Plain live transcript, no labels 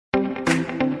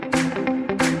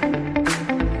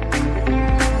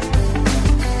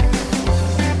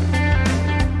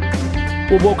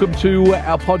Well, welcome to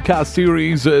our podcast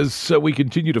series as we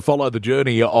continue to follow the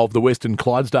journey of the Western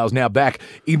Clydesdales, now back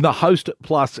in the Host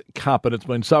Plus Cup. And it's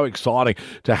been so exciting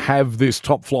to have this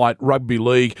top flight rugby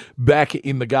league back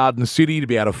in the Garden City, to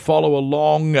be able to follow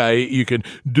along. You can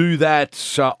do that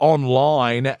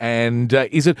online. And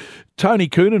is it Tony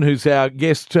Coonan, who's our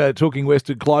guest talking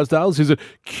Western Clydesdales? Is it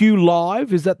Q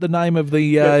Live? Is that the name of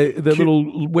the little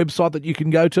website that you can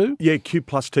go to? Yeah, Q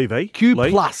Plus TV. Q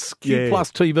Plus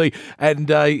TV. And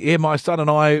my son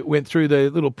and I went through the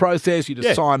little process. You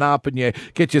just sign up and you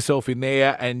get yourself in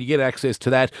there and you get access to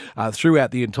that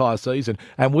throughout the entire season.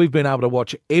 And we've been able to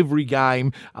watch every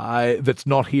game that's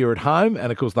not here at home.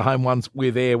 And, of course, the home ones,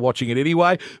 we're there watching it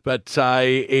anyway. But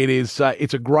it's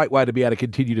a great way to be able to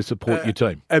continue to support your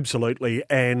team. Absolutely.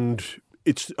 And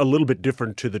it's a little bit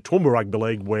different to the Toowoomba Rugby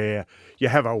League, where you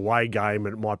have a away game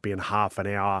and it might be in half an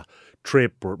hour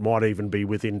trip, or it might even be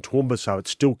within Toowoomba, so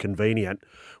it's still convenient.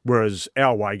 Whereas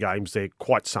our away games, they're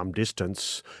quite some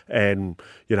distance, and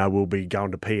we'll be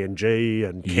going to PNG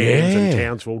and Cairns and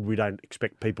Townsville. We don't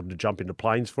expect people to jump into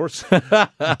planes for us,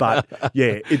 but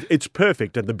it's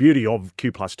perfect. And the beauty of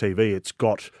Q Plus TV, it's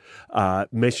got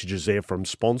messages there from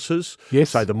sponsors.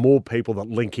 Yes. So the more people that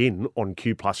link in on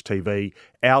Q Plus TV,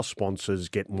 our sponsors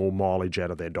get more mileage out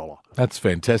of their dollar. That's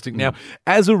fantastic. Now,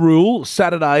 as a rule,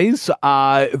 Saturdays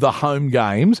are the home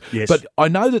games. Yes. But I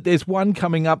know that there's one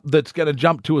coming up that's going to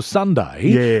jump to a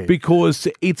Sunday because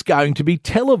it's going to be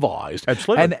televised.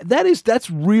 Absolutely. And that's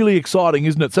really exciting,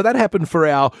 isn't it? So that happened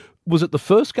for was it the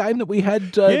first game that we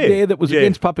had there that was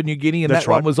against Papua New Guinea, and that's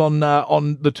that one was on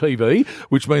the TV,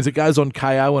 which means it goes on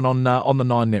KO and on the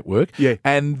Nine Network. Yeah.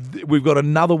 And we've got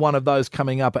another one of those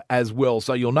coming up as well.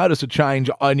 So you'll notice a change.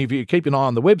 Only if you keep an eye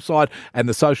on the website and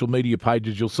the social media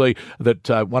pages, you'll see that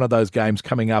one of those games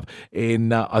coming up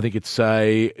in, I think it's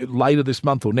later this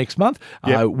month or next month,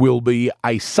 will be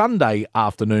a Sunday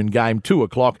afternoon game,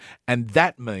 2:00, and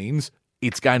that means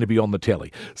it's going to be on the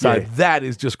telly. So that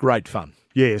is just great fun.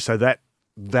 Yeah, so that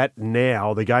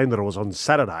now, the game that was on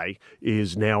Saturday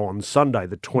is now on Sunday,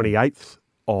 the 28th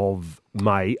of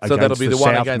May. So that'll be the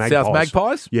one against South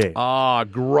Magpies? Yeah. Ah,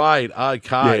 great.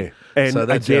 Okay. Yeah. And so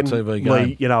that's again, our TV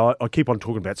game. Lee, I keep on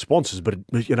talking about sponsors, but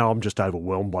I'm just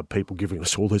overwhelmed by people giving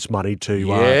us all this money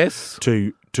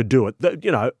to do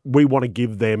it. We want to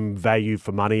give them value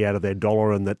for money out of their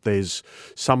dollar, and that there's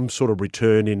some sort of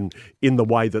return in the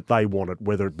way that they want it,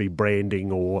 whether it be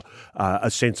branding or a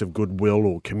sense of goodwill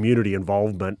or community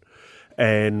involvement.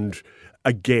 And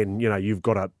again, you've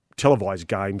got a televised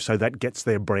game, so that gets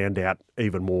their brand out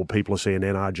even more. People are seeing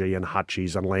NRG and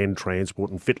Hutchies and Land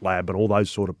Transport and FitLab and all those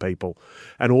sort of people.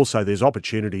 And also there's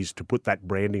opportunities to put that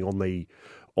branding on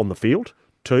the field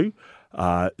too.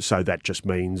 So that just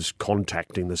means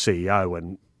contacting the CEO,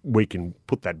 and we can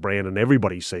put that brand and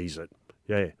everybody sees it.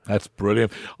 Yeah. That's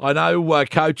brilliant. I know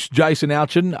Coach Jason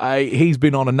Alchin, he's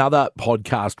been on another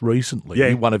podcast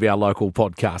recently, one of our local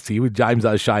podcasts here with James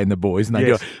O'Shea and the boys,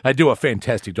 and they do a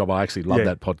fantastic job. I actually love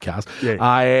that podcast.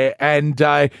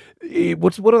 Yeah.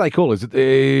 What do they call it? Is it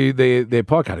their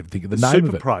podcast? I can't even think of the name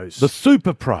of it. Pros. The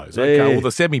Super Pros. Okay, or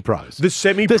the Semi-Pros. The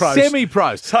Semi-Pros. The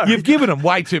Semi-Pros. Sorry. You've given them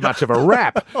way too much of a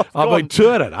rap. I mean,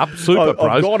 turn it up. Super Pros.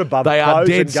 I've gone above they are pros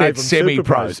dead and set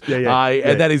Semi-Pros.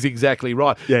 And that is exactly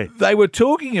right. Yeah. They were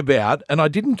talking about, and I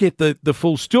didn't get the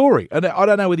full story, and I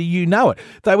don't know whether you know it,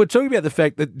 they were talking about the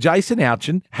fact that Jason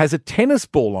Alchin has a tennis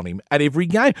ball on him at every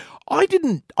game.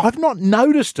 I've not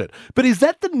noticed it, but is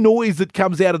that the noise that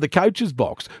comes out of the coach's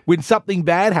box when something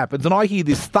bad happens and I hear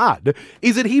this thud?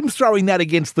 Is it him throwing that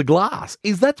against the glass?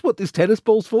 Is that what this tennis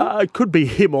ball's for? It could be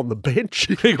him on the bench.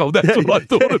 Oh, that's what I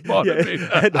thought it might have been.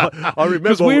 And I remember,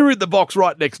 because we're in the box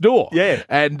right next door. Yeah.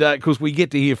 And because we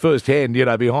get to hear firsthand,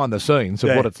 behind the scenes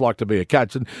of what it's like to be a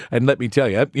coach. And let me tell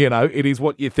you, it is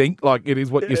what you think, like it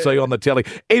is what you see on the telly.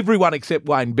 Everyone except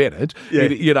Wayne Bennett,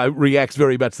 reacts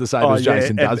very much the same as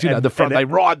Jason does. They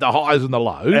ride the highs and the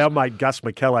lows. Our mate Gus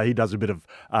McKellar, he does a bit of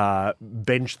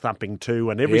bench thumping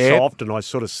too, and every so often I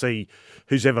sort of see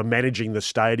who's ever managing the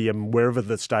stadium, wherever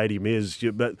the stadium is.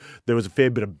 But there was a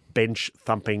fair bit of bench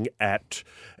thumping at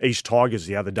East Tigers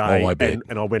the other day,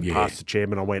 and I went past the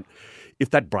chairman. I went, if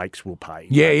that breaks, we'll pay.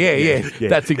 Yeah.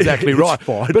 That's exactly right.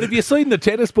 Fine. But have you seen the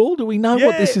tennis ball? Do we know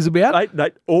what this is about?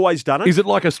 They always done it. Is it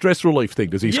like a stress relief thing?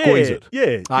 Does he squeeze it?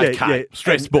 Yeah. Okay.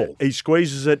 Stress ball. He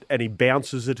squeezes it and he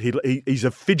bounces it. He's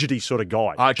a fidgety sort of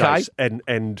guy. Okay. Jace,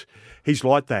 and he's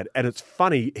like that. And it's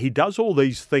funny. He does all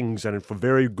these things, and for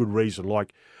very good reason.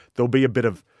 Like there'll be a bit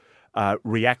of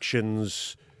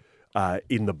reactions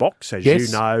in the box, as you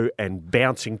know, and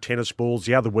bouncing tennis balls.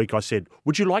 The other week I said,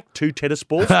 would you like 2 tennis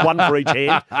balls, one for each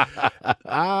hand?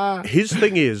 His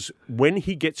thing is, when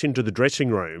he gets into the dressing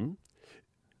room,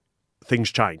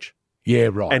 things change. Yeah,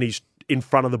 right. And he's in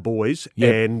front of the boys,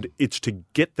 and it's to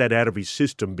get that out of his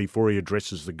system before he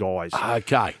addresses the guys.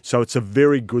 Okay. So it's a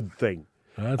very good thing.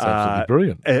 That's absolutely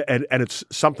brilliant. And it's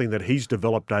something that he's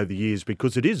developed over the years,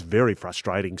 because it is very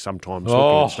frustrating sometimes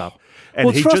looking at stuff. And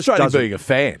well, it's frustrating just being a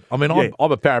fan. I mean,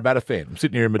 I'm a Parramatta fan. I'm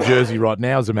sitting here in my jersey right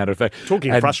now, as a matter of fact.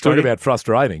 Talking about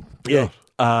frustrating. Yeah.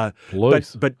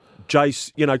 But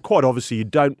Jace, quite obviously you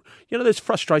don't, there's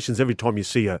frustrations every time you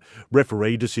see a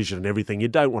referee decision and everything. You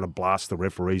don't want to blast the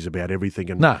referees about everything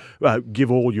and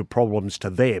give all your problems to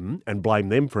them and blame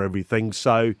them for everything.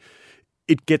 So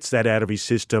it gets that out of his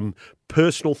system.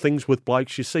 Personal things with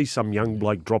blokes. You see some young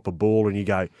bloke drop a ball and you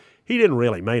go, he didn't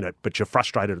really mean it, but you're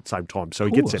frustrated at the same time. So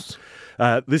he gets it.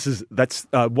 That's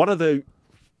one of the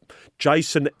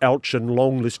Jason Alchin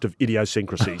long list of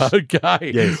idiosyncrasies.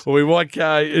 Okay. Yes. Well, we might tee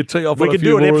off we on a can few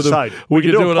do an more episode. of them. We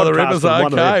can do another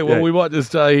episode. Okay. Well, yeah. we might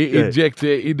just inject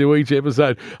into each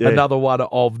episode another one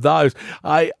of those.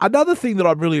 Another thing that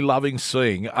I'm really loving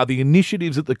seeing are the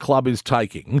initiatives that the club is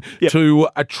taking to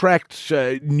attract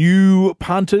new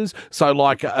punters. So,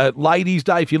 like Ladies'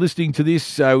 Day. If you're listening to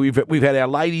this, we've had our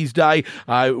Ladies' Day,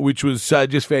 which was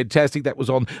just fantastic. That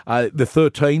was on the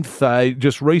 13th,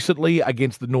 just recently,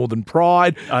 against the Northern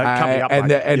Pride, coming up, and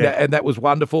that was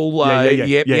wonderful.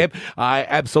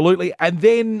 Absolutely. And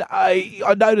then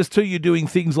I noticed too, you're doing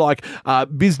things like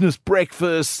business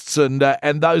breakfasts and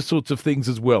those sorts of things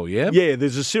as well. Yeah,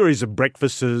 there's a series of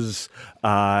breakfasts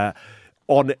on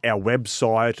our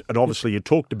website, and obviously you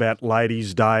talked about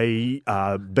Ladies' Day,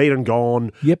 been and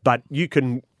gone. But you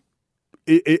can.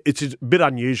 It's a bit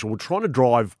unusual. We're trying to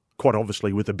drive, quite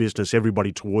obviously, with a business,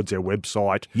 everybody towards our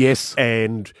website. Yes,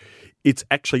 and it's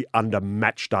actually under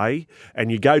Match Day,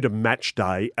 and you go to Match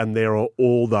Day and there are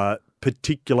all the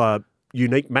particular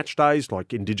unique match days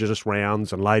like Indigenous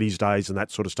rounds and Ladies' Days and that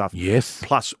sort of stuff. Yes.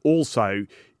 Plus also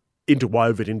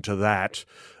interwoven into that,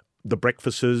 the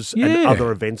breakfasts and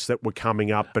other events that were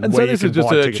coming up. And so this is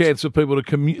just a chance for people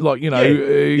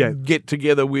to get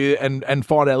together with and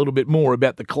find out a little bit more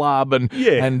about the club and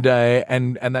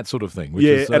that sort of thing. Which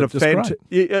is, and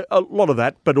great. A lot of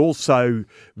that, but also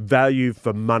value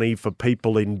for money for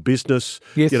people in business.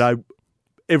 Yes.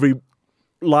 Every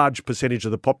large percentage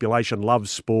of the population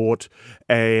loves sport,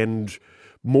 and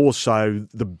more so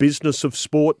the business of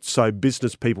sport, so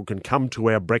business people can come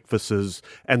to our breakfasts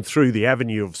and through the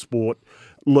avenue of sport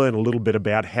learn a little bit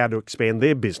about how to expand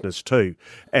their business too.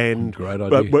 And great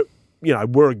idea. But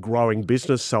we're a growing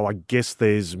business, so I guess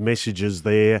there's messages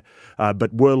there,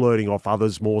 but we're learning off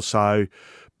others more so.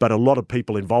 But a lot of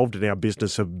people involved in our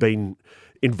business have been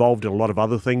involved in a lot of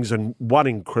other things, and one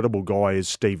incredible guy is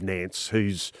Steve Nance,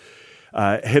 who's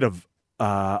head of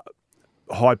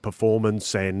high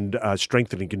performance and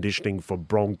strength and conditioning for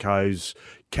Broncos,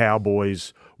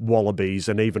 Cowboys, Wallabies,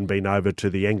 and even been over to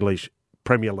the English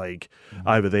Premier League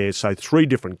over there. So 3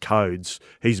 different codes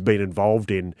he's been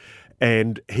involved in,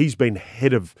 and he's been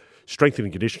head of strength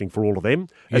and conditioning for all of them.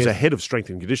 As a head of strength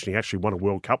and conditioning, actually won a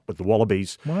World Cup with the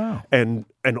Wallabies. Wow. And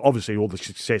obviously all the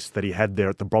success that he had there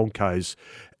at the Broncos,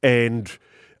 and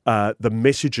the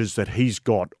messages that he's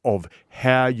got of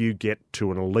how you get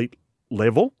to an elite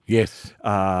level. Yes.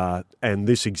 And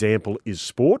this example is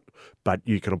sport, but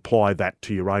you can apply that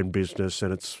to your own business,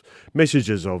 and it's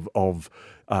messages of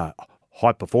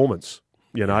high performance,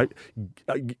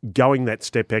 going that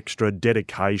step extra,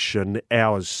 dedication,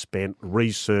 hours spent,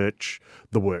 research,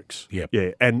 the works. Yep.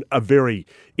 Yeah, and a very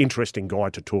interesting guy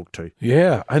to talk to.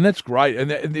 Yeah, and that's great.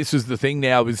 And this is the thing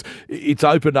now, is it's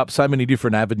opened up so many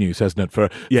different avenues, hasn't it,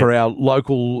 for our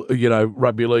local,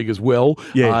 rugby league as well,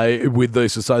 with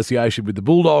this association with the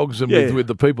Bulldogs and with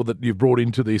the people that you've brought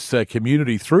into this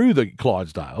community through the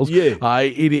Clydesdales. Yeah.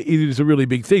 It is a really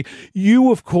big thing. You,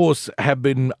 of course, have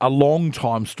been a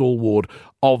long-time stalwart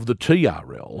of the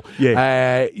TRL.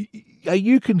 Yeah. Are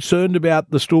you concerned about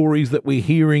the stories that we're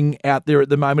hearing out there at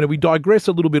the moment? And we digress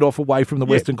a little bit away from the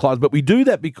Western Clydes, but we do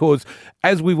that because,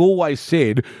 as we've always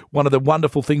said, one of the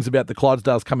wonderful things about the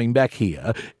Clydesdales coming back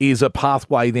here is a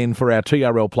pathway then for our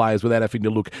TRL players without having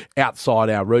to look outside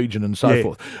our region and so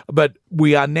forth. But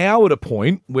we are now at a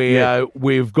point where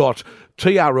we've got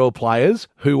TRL players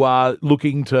who are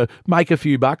looking to make a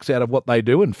few bucks out of what they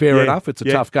do, and fair enough, it's a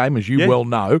tough game, as you well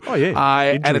know. Oh,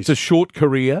 yeah. And it's a short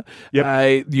career.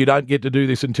 Yep. You don't get to do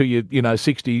this until you're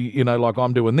 60, like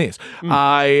I'm doing this.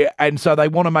 And so they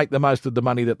want to make the most of the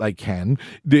money that they can.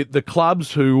 The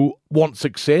clubs who want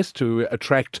success to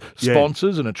attract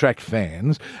sponsors and attract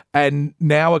fans, and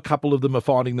now a couple of them are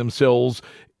finding themselves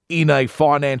in a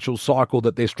financial cycle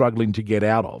that they're struggling to get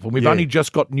out of. And we've only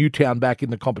just got Newtown back in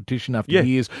the competition after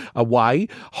years away.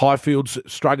 Highfield's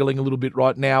struggling a little bit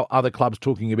right now. Other clubs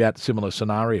talking about similar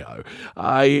scenario.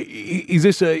 Is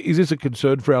this a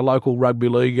concern for our local rugby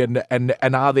league? And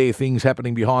are there things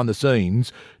happening behind the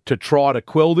scenes to try to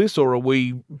quell this, or are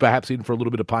we perhaps in for a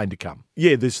little bit of pain to come?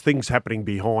 Yeah, there's things happening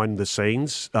behind the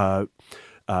scenes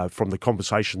from the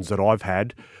conversations that I've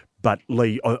had. But,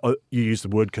 Lee, you use the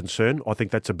word concern. I think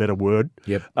that's a better word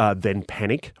than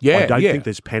panic. I don't think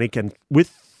there's panic. And with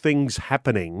things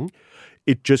happening,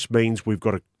 it just means we've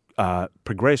got to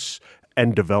progress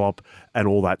and develop and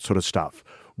all that sort of stuff.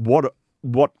 What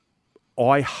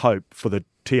I hope for the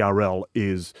TRL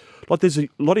is, like, there's a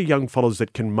lot of young fellas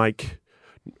that can make,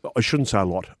 I shouldn't say a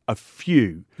lot, a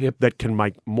few that can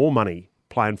make more money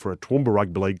playing for a Toowoomba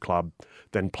Rugby League club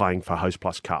than playing for Host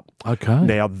Plus Cup. Okay.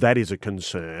 Now, that is a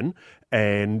concern,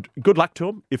 and good luck to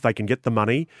them if they can get the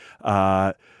money.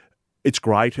 It's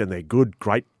great, and they're good,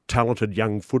 great, talented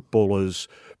young footballers,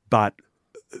 but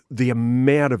the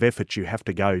amount of effort you have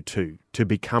to go to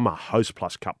become a Host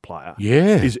Plus Cup player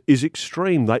is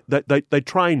extreme. They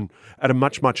train at a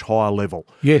much, much higher level.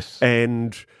 Yes.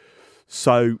 And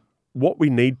so what we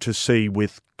need to see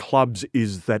with clubs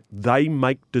is that they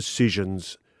make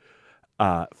decisions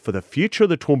for the future of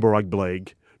the Toowoomba Rugby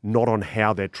League, not on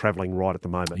how they're travelling right at the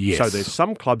moment. Yes. So there's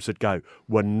some clubs that go,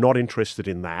 we're not interested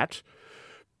in that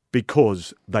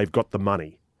because they've got the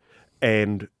money.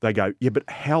 And they go, yeah, but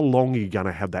how long are you going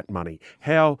to have that money?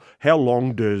 How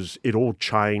long does it all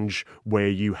change where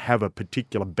you have a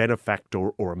particular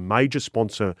benefactor or a major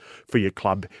sponsor for your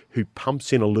club who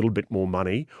pumps in a little bit more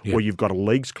money, or you've got a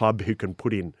leagues club who can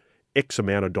put in X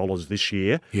amount of dollars this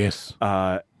year. Yes.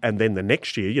 And then the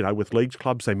next year, with leagues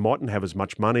clubs, they mightn't have as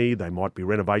much money. They might be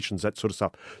renovations, that sort of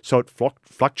stuff. So it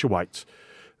fluctuates.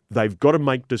 They've got to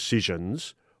make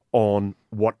decisions on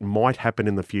what might happen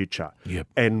in the future. Yep.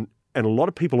 And a lot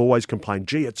of people always complain,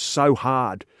 gee, it's so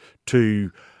hard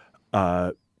to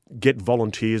get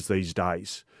volunteers these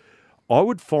days. I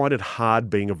would find it hard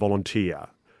being a volunteer,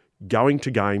 going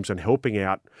to games and helping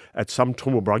out at some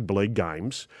Toowoomba Rugby League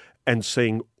games and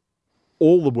seeing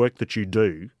all the work that you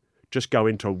do just go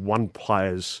into one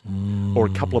player's or a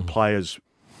couple of players'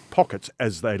 pockets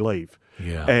as they leave.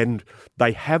 Yeah. And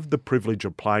they have the privilege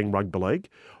of playing rugby league.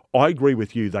 I agree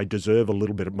with you. They deserve a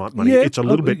little bit of money. Yeah, it's a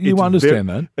little bit. You understand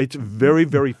that. It's very,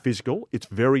 very physical. It's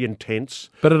very intense.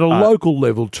 But at a local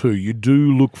level too, you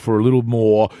do look for a little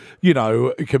more,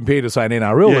 compared to, say, an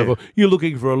NRL level, you're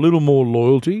looking for a little more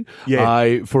loyalty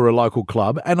for a local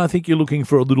club. And I think you're looking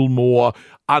for a little more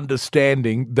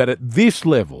understanding that at this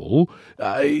level,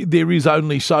 there is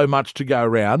only so much to go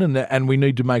around, and we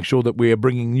need to make sure that we are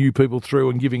bringing new people through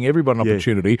and giving everyone an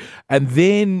opportunity. And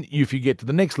then if you get to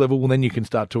the next level, well, then you can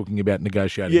start talking about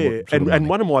negotiating. Yeah, and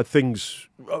one of my things,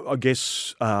 I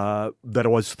guess, that I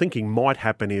was thinking might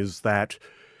happen is that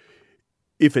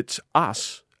if it's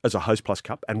us as a Host Plus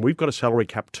Cup, and we've got a salary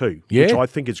cap too, which I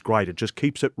think is great. It just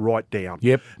keeps it right down.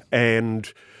 Yep.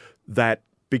 And that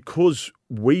because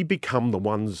we become the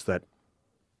ones that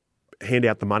hand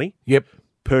out the money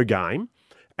per game,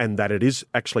 and that it is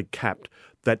actually capped,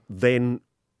 that then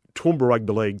Toowoomba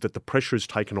Rugby League, that the pressure is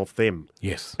taken off them.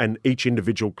 Yes. And each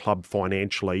individual club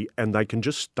financially, and they can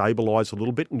just stabilise a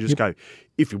little bit and just go,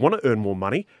 if you want to earn more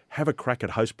money, have a crack at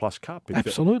Host Plus Cup.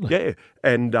 Absolutely. Yeah.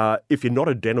 And if you're not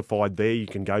identified there, you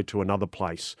can go to another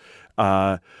place.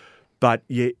 But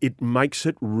yeah, it makes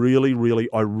it really, really,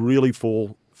 I really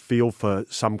feel for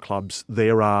some clubs.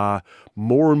 There are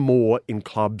more and more in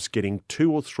clubs getting 2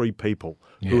 or 3 people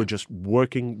who are just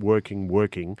working,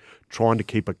 trying to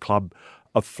keep a club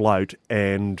afloat,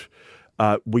 and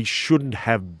we shouldn't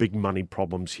have big money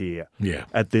problems here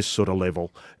at this sort of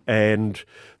level. And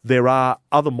there are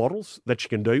other models that you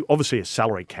can do. Obviously, a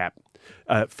salary cap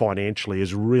financially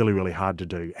is really, really hard to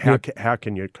do. How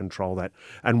can you control that?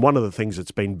 And one of the things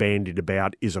that's been bandied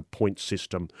about is a point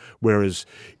system, whereas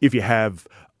if you have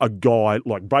a guy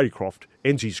like Brady Croft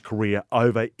ends his career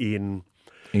over in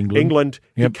England.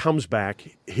 He comes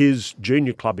back. His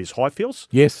junior club is Highfields.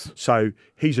 Yes. So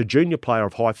he's a junior player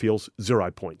of Highfields,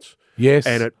 0 points. Yes.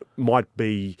 And it might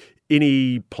be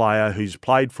any player who's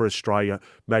played for Australia.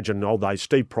 Imagine old days,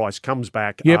 Steve Price comes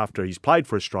back after he's played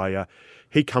for Australia.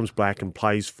 He comes back and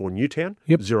plays for Newtown,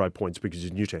 0 points because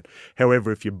he's Newtown.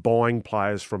 However, if you're buying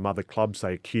players from other clubs,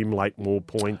 they accumulate more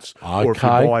points. Okay. Or if you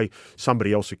buy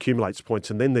somebody else accumulates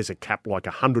points, and then there's a cap like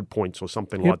 100 points or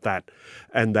something like that.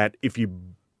 And that if you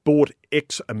bought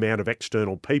X amount of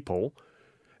external people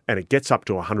and it gets up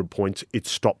to 100 points, it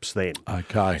stops then.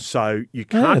 Okay. So you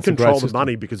can't control the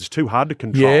money because it's too hard to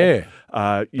control. Yeah.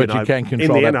 But you can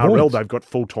control in the that NRL, points. they've got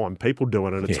full-time people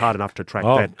doing it, and it's hard enough to track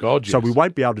Oh, that. God, yes. So we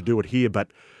won't be able to do it here, but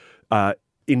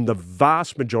in the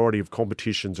vast majority of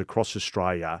competitions across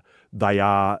Australia, they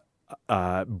are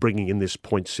bringing in this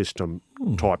point system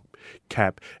type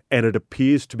cap, and it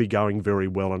appears to be going very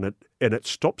well, and it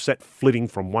stops that flitting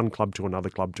from one club to another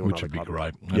club to Which another club.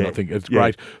 would be great. And I think it's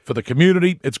great for the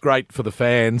community, it's great for the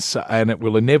fans, and it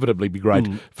will inevitably be great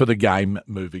for the game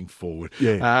moving forward.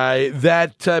 Yeah.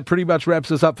 That pretty much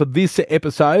wraps us up for this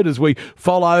episode as we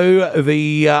follow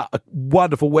the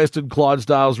wonderful Western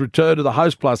Clydesdales return to the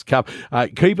Host Plus Cup.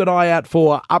 Keep an eye out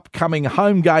for upcoming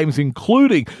home games,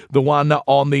 including the one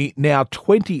on the now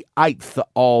 28th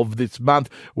of this month,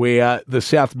 where the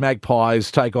South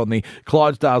Magpies take on the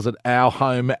Clydesdales at our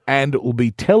home, and it will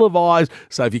be televised.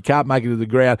 So if you can't make it to the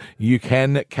ground, you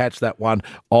can catch that one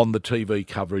on the TV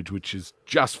coverage, which is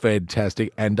just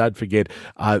fantastic. And don't forget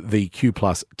the Q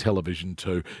Plus television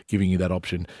too, giving you that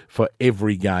option for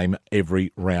every game,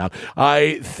 every round.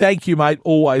 Thank you, mate.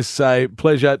 Always a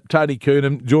pleasure. Tony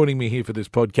Coonan joining me here for this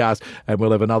podcast, and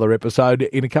we'll have another episode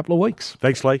in a couple of weeks.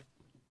 Thanks, Lee.